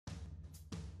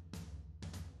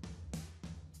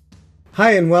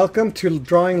Hi and welcome to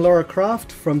Drawing Lara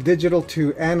Croft from Digital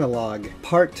to Analog,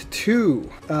 Part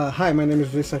 2. Hi, my name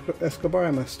is Escobar.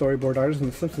 I'm a storyboard artist in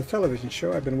the Simpsons television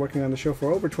show. I've been working on the show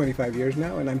for over 25 years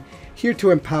now, and I'm here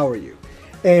to empower you.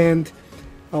 And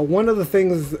one of the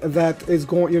things that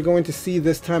you're going to see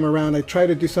this time around, I try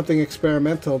to do something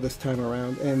experimental this time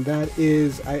around, and that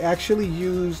is I actually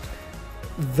used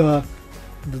a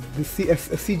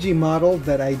CG model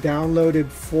that I downloaded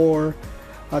for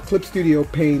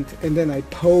Clipstudio Paint, and then I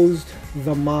posed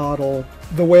the model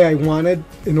the way I wanted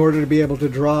in order to be able to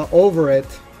draw over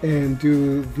it and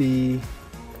do the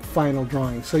final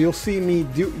drawing. So you'll see me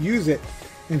use it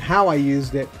and how I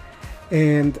used it,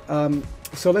 and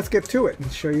so let's get to it and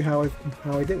show you how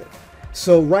I did it.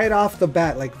 So right off the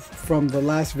bat, like from the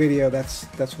last video,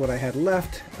 that's what I had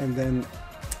left, and then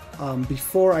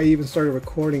before I even started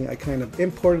recording, I kind of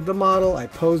imported the model, I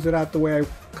posed it out the way I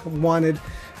wanted.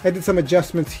 I did some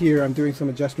adjustments here. I'm doing some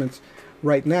adjustments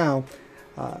right now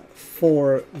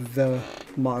for the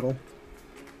model.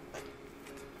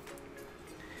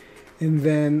 And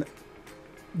then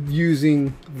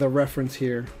using the reference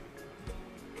here,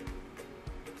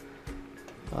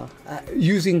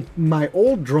 using my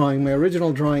old drawing, my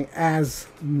original drawing as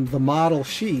the model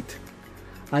sheet,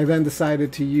 I then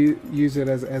decided to use it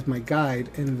as my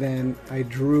guide, and then I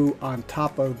drew on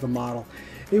top of the model.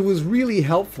 It was really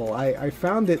helpful. I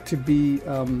found it to be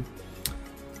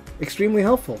extremely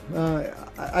helpful.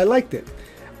 I liked it.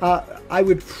 I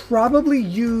would probably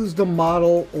use the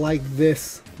model like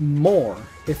this more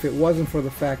if it wasn't for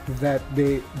the fact that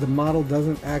the model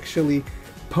doesn't actually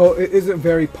it isn't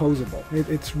very posable.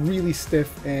 It's really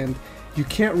stiff and you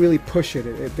can't really push it.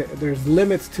 There's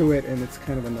limits to it, and it's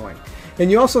kind of annoying. And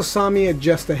you also saw me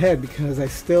adjust the head because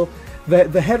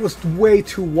the head was way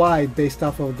too wide based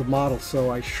off of the model, so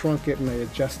I shrunk it and I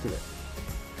adjusted it.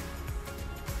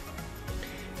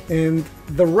 And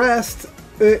the rest,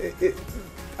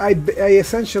 I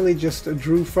essentially just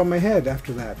drew from my head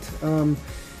after that.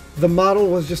 The model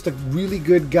was just a really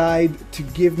good guide to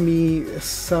give me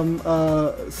some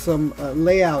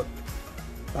layout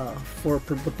for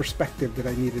the perspective that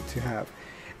I needed to have.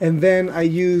 And then I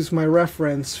use my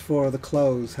reference for the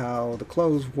clothes, how the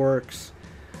clothes works,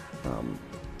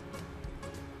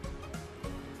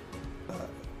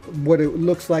 what it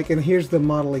looks like, and here's the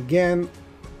model again.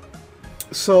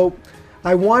 So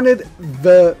I wanted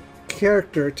the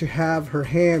character to have her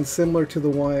hand similar to the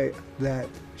way that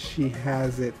she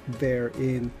has it there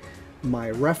in my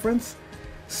reference.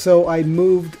 So I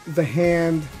moved the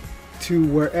hand to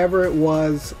wherever it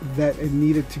was that it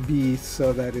needed to be,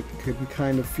 so that it could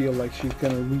kind of feel like she's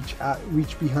going to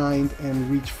reach behind and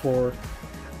reach for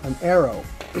an arrow.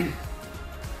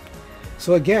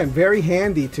 So again, very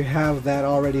handy to have that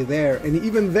already there. And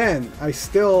even then, I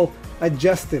still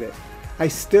adjusted it. I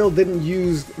still didn't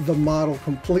use the model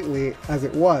completely as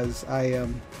it was.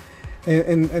 And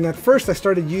at first I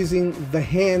started using the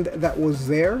hand that was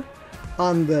there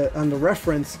on the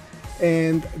reference,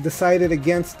 and decided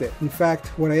against it. In fact,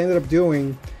 what I ended up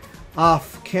doing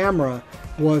off camera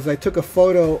was I took a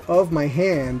photo of my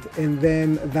hand, and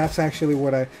then that's actually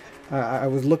what I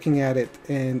was looking at it,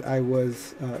 and I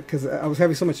was because I was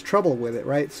having so much trouble with it,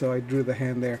 right? So I drew the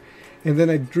hand there, and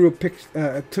then I drew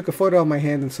a took a photo of my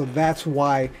hand, and so that's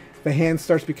why the hand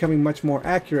starts becoming much more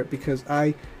accurate, because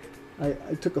I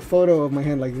took a photo of my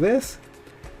hand like this,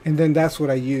 and then that's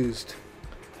what I used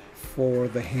for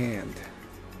the hand,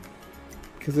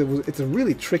 because it's a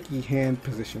really tricky hand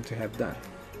position to have done.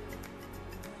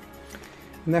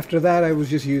 And after that, I was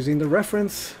just using the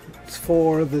reference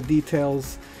for the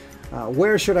details.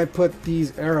 Where should I put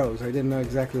these arrows? I didn't know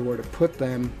exactly where to put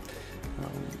them.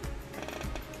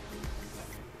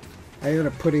 I ended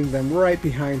up putting them right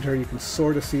behind her. You can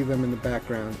sort of see them in the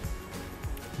background.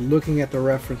 Looking at the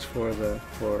reference for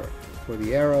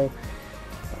the arrow.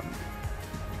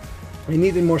 I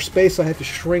needed more space, so I had to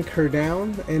shrink her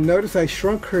down. And notice I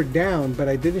shrunk her down, but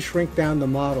I didn't shrink down the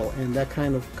model, and that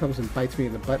kind of comes and bites me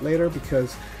in the butt later,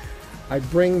 because I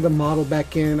bring the model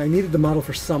back in. I needed the model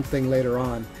for something later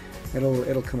on.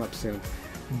 It'll come up soon,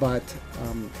 but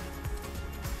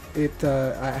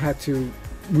I had to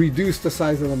reduce the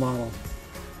size of the model.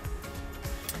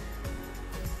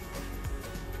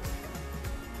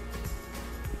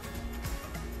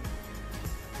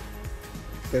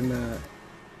 Then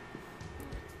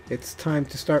it's time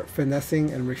to start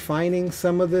finessing and refining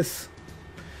some of this.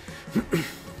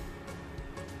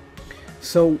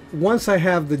 So once I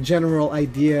have the general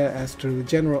idea as to the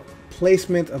general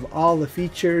placement of all the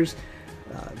features,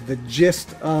 the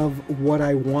gist of what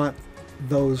I want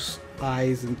those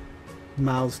eyes and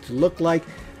mouths to look like,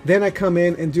 then I come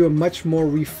in and do a much more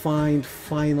refined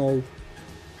final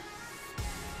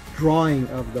drawing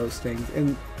of those things.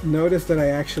 And notice that I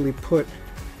actually put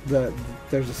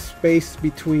there's a space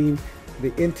between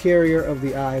the interior of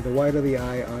the eye, the white of the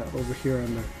eye, over here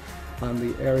on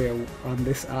the area on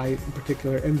this eye in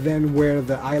particular, and then where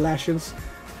the eyelashes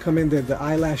come in. The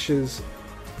eyelashes,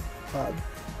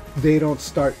 they don't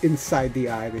start inside the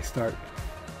eye, they start,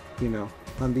 you know,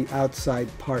 on the outside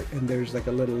part, and there's like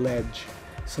a little ledge.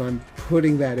 So I'm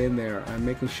putting that in there. I'm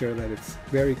making sure that it's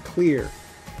very clear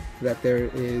that there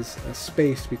is a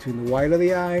space between the white of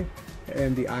the eye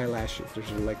and the eyelashes.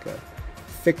 There's like a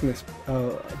thickness,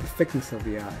 the thickness of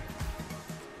the eye.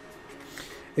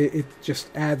 It just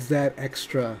adds that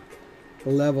extra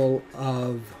level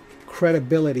of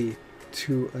credibility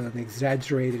to an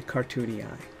exaggerated cartoony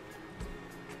eye.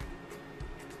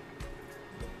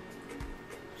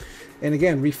 And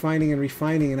again, refining and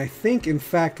refining. And I think, in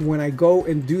fact, when I go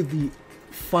and do the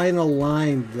final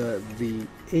line, the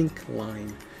ink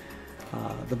line,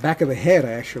 the back of the head,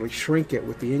 I actually shrink it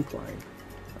with the ink line.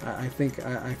 I think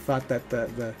I thought that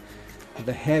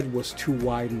the head was too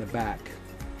wide in the back.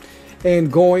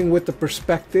 And going with the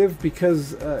perspective,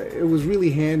 because it was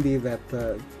really handy that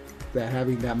that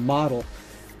having that model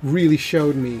really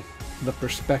showed me the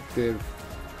perspective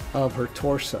of her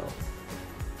torso.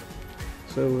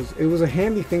 So it was a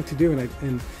handy thing to do,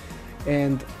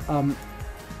 and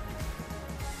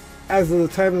as of the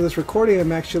time of this recording,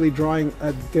 I'm actually drawing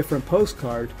a different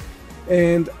postcard,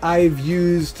 and I've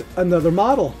used another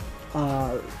model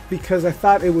because I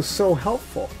thought it was so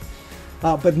helpful,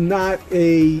 but not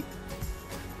a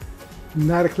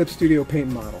Clipstudio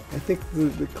Paint model. I think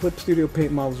the Clipstudio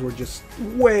Paint models were just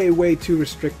way too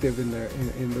restrictive in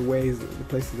the ways, the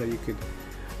places that you could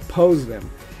pose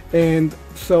them. And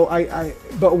so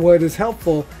but what is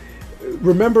helpful,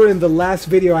 remember in the last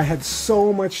video I had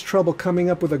so much trouble coming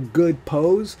up with a good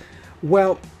pose.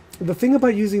 Well, the thing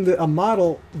about using a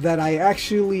model that I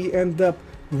actually end up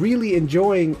really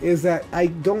enjoying is that I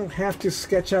don't have to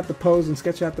sketch out the pose and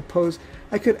sketch out the pose.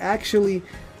 I could actually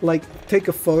like take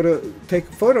a photo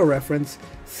reference,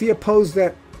 see a pose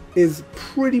that is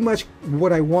pretty much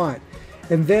what I want,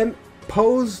 and then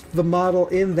pose the model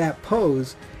in that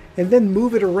pose, and then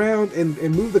move it around and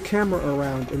move the camera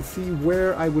around and see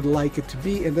where I would like it to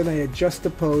be, and then I adjust the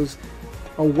pose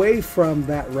away from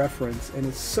that reference, and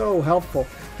it's so helpful.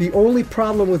 The only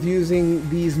problem with using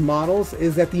these models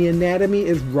is that the anatomy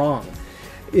is wrong.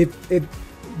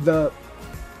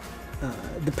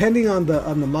 Depending on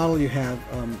the model you have,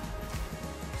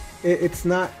 it's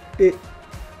not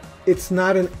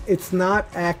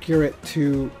accurate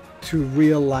to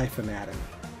real life anatomy,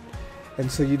 and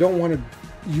so you don't want to.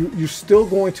 You're still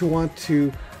going to want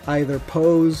to either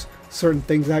pose certain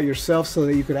things out yourself so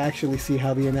that you could actually see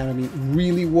how the anatomy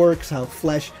really works, how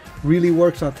flesh really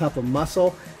works on top of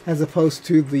muscle, as opposed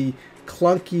to the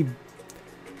clunky,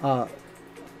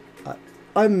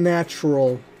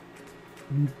 unnatural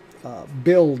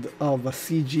build of a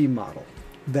CG model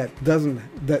that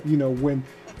you know, when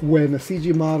a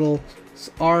CG model's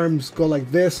arms go like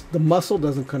this, the muscle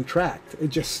doesn't contract, it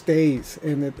just stays,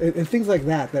 and things like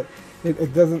that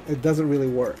it doesn't really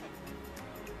work.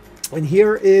 And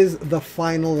here is the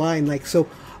final line. Like, so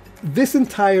this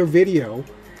entire video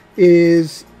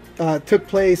is took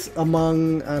place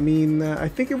among, I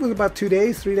think it was about 2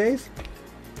 days, 3 days.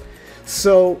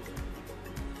 So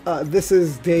this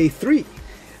is day 3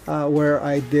 where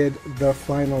I did the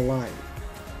final line.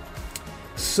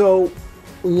 So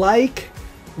like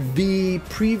the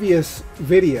previous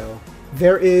video,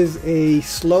 there is a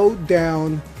slowed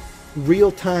down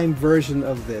real-time version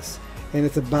of this, and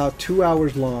it's about 2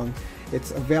 hours long.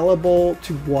 It's available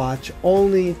to watch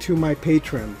only to my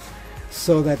patrons,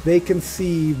 so that they can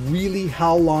see really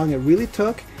how long it really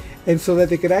took, and so that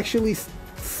they could actually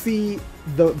see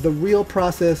the real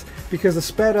process, because the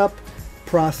sped up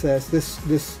process, this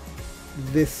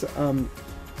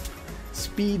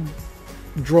speed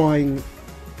drawing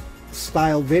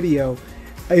style video,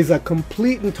 is a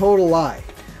complete and total lie.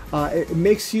 It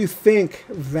makes you think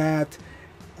that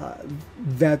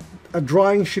that a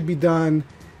drawing should be done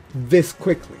this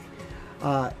quickly.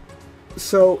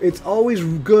 So it's always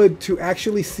good to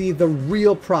actually see the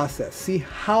real process, see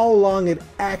how long it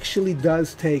actually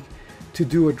does take to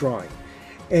do a drawing.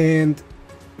 And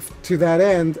to that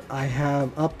end, I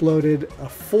have uploaded a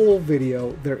full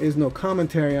video. There is no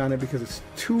commentary on it because it's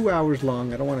 2 hours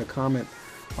long. I don't want to comment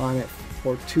on it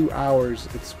for 2 hours.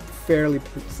 It's fairly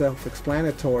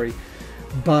self-explanatory,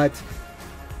 but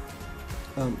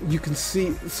you can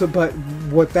see. So, but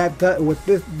what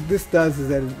this does is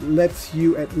that it lets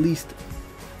you, at least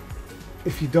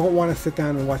if you don't want to sit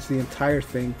down and watch the entire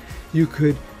thing, you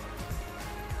could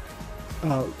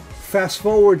fast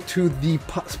forward to the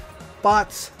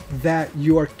spots that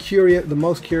you are the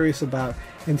most curious about,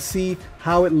 and see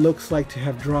how it looks like to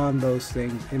have drawn those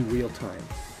things in real time.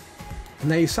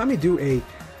 Now you saw me do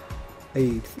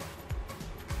a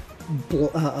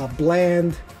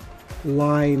bland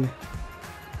line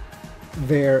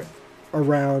there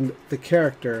around the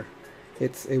character.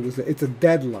 It's a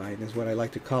dead line is what I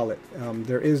like to call it.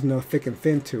 There is no thick and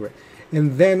thin to it.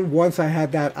 And then once I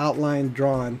had that outline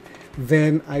drawn,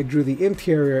 then I drew the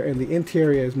interior, and the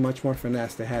interior is much more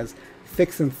finessed. It has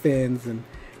thicks and thins, and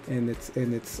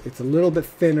it's a little bit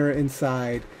thinner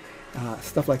inside,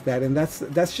 stuff like that. And that's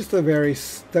just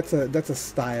that's a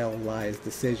stylized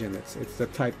decision. It's the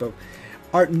type of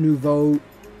Art Nouveau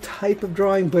type of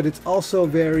drawing, but it's also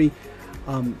very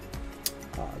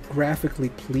graphically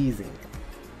pleasing,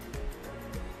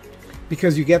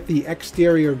 because you get the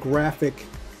exterior graphic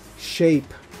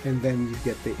shape and then you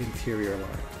get the interior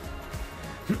line.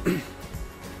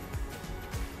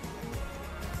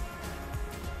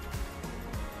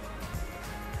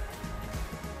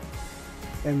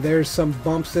 And there's some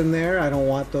bumps in there. I don't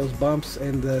want those bumps,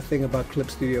 and the thing about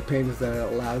Clipstudio Paint is that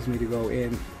it allows me to go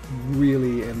in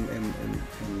really and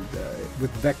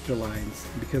with vector lines.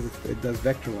 Because it does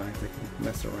vector lines, I can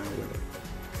mess around with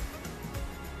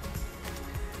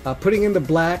it. Putting in the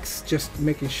blacks, just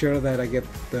making sure that I get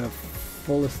the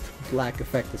fullest black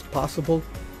effect as possible.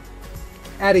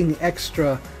 Adding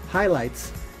extra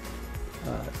highlights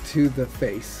to the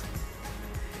face.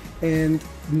 And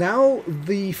now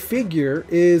the figure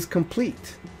is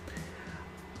complete.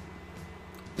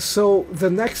 So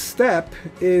the next step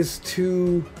is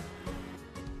to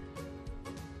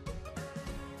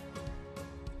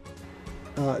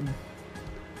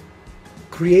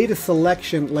create a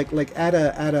selection, like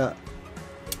add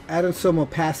some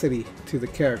opacity to the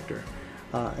character,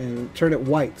 and turn it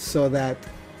white so that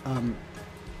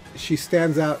she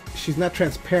stands out. She's not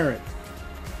transparent,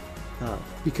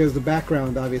 because the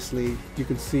background, obviously you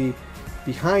can see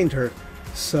behind her.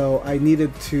 So I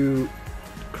needed to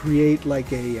create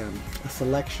like a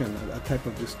selection, a type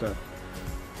of just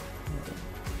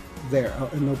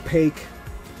an opaque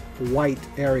white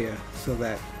area, so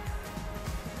that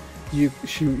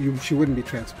she wouldn't be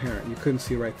transparent. You couldn't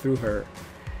see right through her.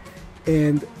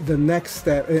 And the next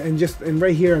step, and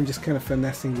right here I'm just kind of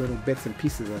finessing little bits and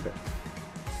pieces of it.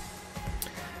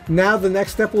 Now the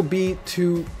next step will be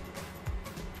to,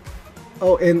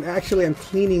 oh, and actually I'm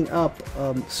cleaning up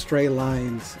stray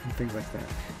lines and things like that.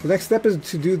 The next step is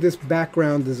to do this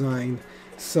background design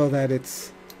so that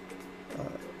it's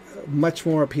much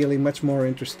more appealing, much more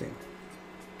interesting.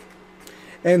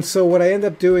 And so what I end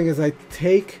up doing is I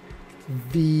take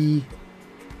the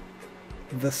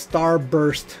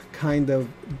starburst kind of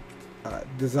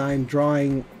design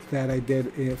drawing that I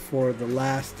did for the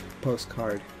last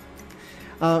postcard.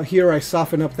 Here I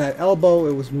soften up that elbow.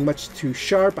 It was much too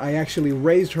sharp. I actually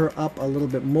raised her up a little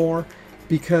bit more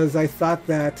because I thought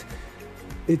that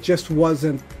there was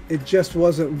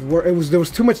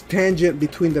too much tangent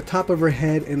between the top of her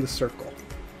head and the circle.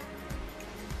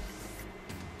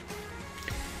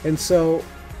 And so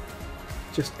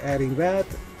just adding that,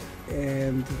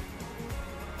 and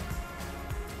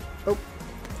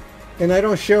and I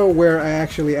don't show where I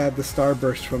actually add the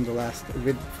starburst from the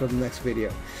next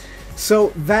video.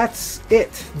 So that's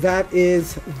it. That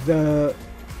is the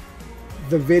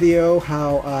video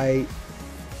how I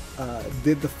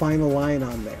did the final line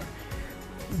on there.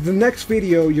 The next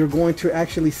video you're going to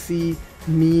actually see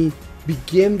me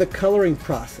begin the coloring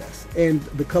process, and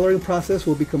the coloring process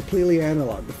will be completely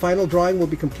analog. The final drawing will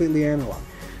be completely analog.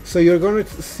 So you're going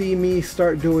to see me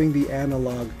start doing the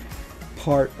analog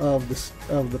part of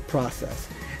the process,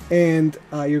 and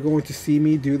you're going to see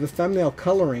me do the thumbnail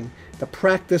coloring, the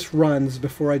practice runs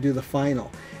before I do the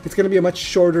final. It's going to be a much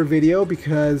shorter video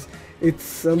because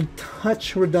it's a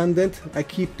touch redundant. I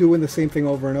keep doing the same thing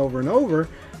over and over and over,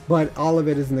 but all of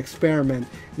it is an experiment,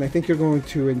 and I think you're going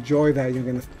to enjoy that. You're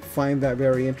going to find that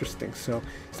very interesting. So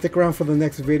stick around for the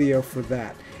next video for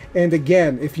that. And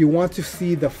again, if you want to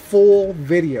see the full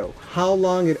video, how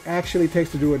long it actually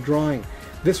takes to do a drawing,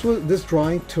 this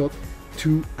drawing took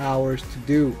 2 hours to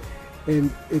do,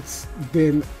 and it's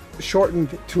been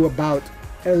shortened to about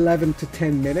 11 to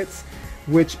 10 minutes,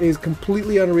 which is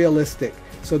completely unrealistic.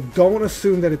 So don't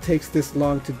assume that it takes this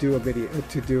long to do a video,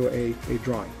 to do a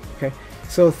drawing. Okay,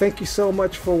 so thank you so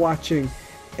much for watching,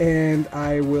 and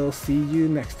I will see you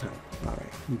next time. All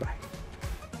right, bye.